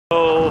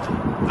So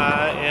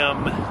I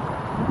am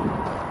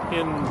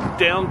in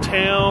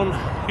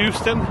downtown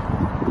Houston.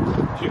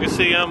 As you can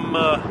see, I'm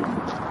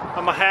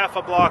a half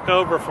a block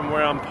over from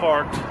where I'm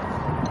parked.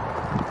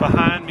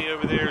 Behind me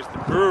over there is the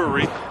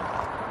brewery,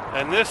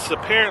 and this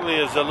apparently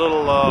is a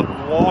little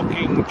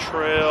walking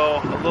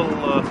trail, a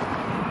little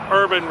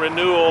urban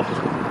renewal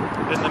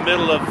in the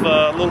middle of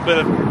a little bit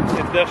of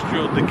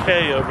industrial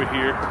decay over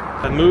here.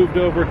 I moved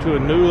over to a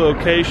new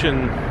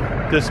location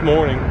this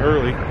morning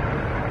early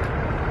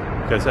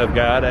because I've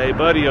got a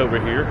buddy over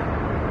here,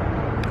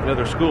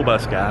 another school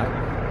bus guy,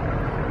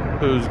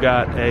 who's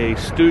got a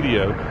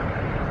studio,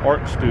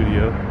 art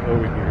studio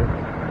over here,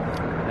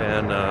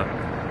 and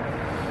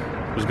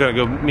was going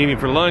to go meet him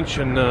for lunch,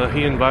 and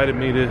he invited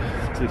me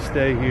to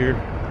stay here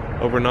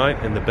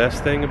overnight. And the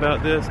best thing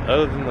about this,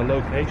 other than the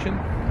location,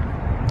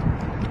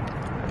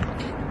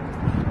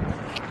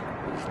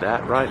 is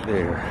that right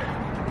there.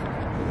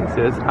 It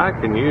says I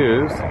can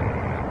use,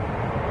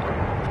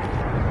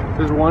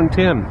 this is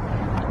 110,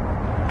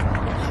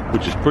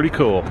 which is pretty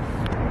cool.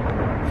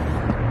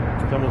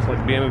 It's almost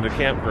like being at a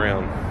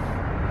campground.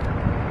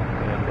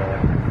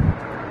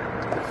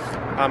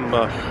 And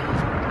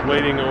I'm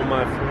waiting on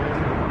my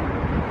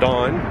friend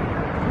Dawn,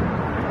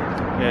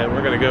 and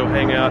we're gonna go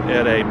hang out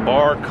at a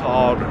bar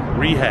called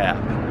Rehab.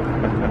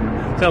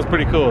 Sounds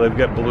pretty cool. They've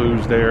got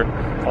blues there,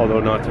 although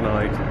not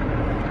tonight.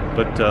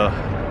 But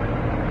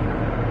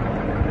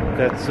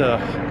that's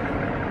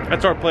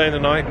our plan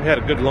tonight. We had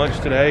a good lunch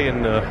today,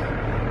 and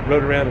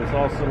rode around and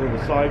saw some of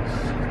the sights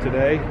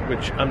today,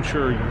 which I'm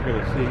sure you're going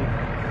to see.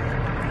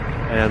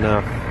 And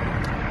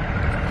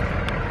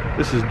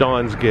this is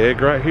Dawn's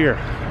gig right here.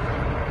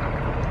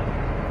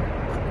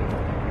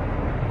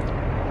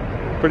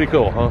 Pretty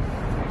cool, huh?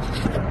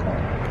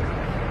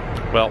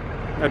 Well,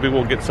 maybe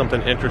we'll get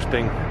something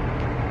interesting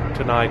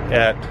tonight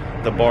at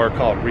the bar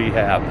called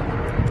Rehab.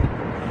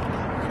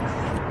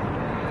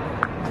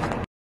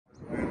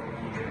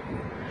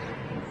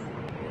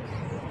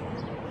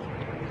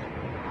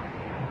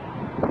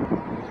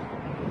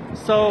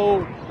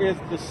 So, is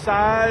the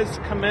size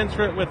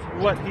commensurate with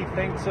what he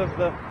thinks of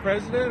the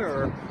president,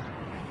 or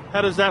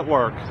how does that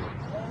work?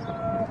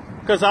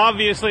 Because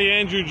obviously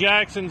Andrew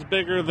Jackson's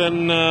bigger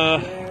than,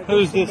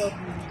 who's this?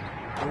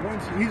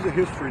 He's a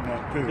history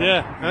nut, too.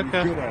 Yeah,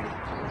 okay. He's good at it.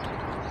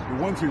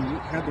 The ones who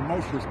had the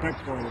most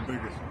respect for are the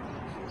biggest.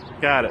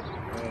 Got it.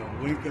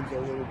 Lincoln's a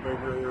little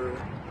bigger.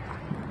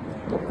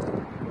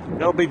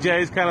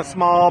 LBJ's kind of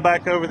small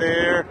back over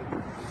there.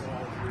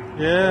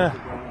 Yeah.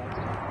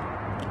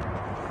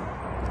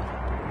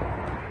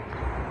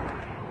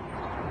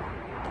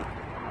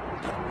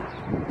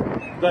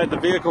 Glad the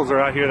vehicles are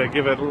out here to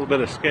give it a little bit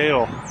of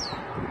scale.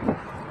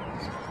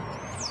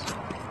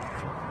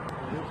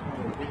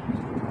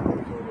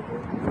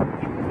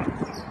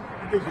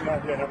 It gives you an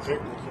idea how big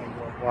this thing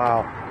was.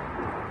 Wow.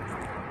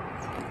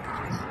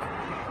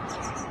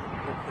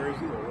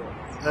 Crazy or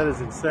what? That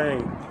is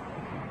insane.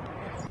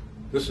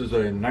 This is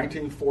a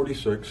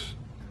 1946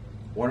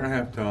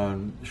 1.5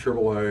 ton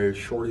Chevrolet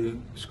Shorty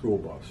school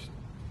bus.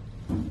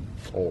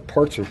 All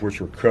parts of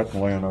which are cut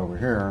and laying over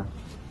here.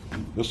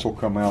 This will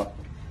come out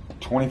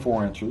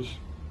 24 inches,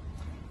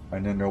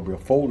 and then there'll be a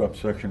fold-up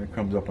section that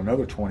comes up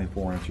another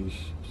 24 inches.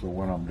 So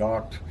when I'm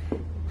docked,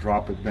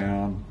 drop it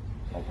down.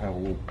 I'll have a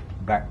little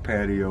back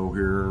patio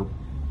here,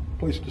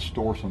 place to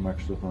store some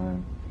extra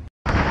things.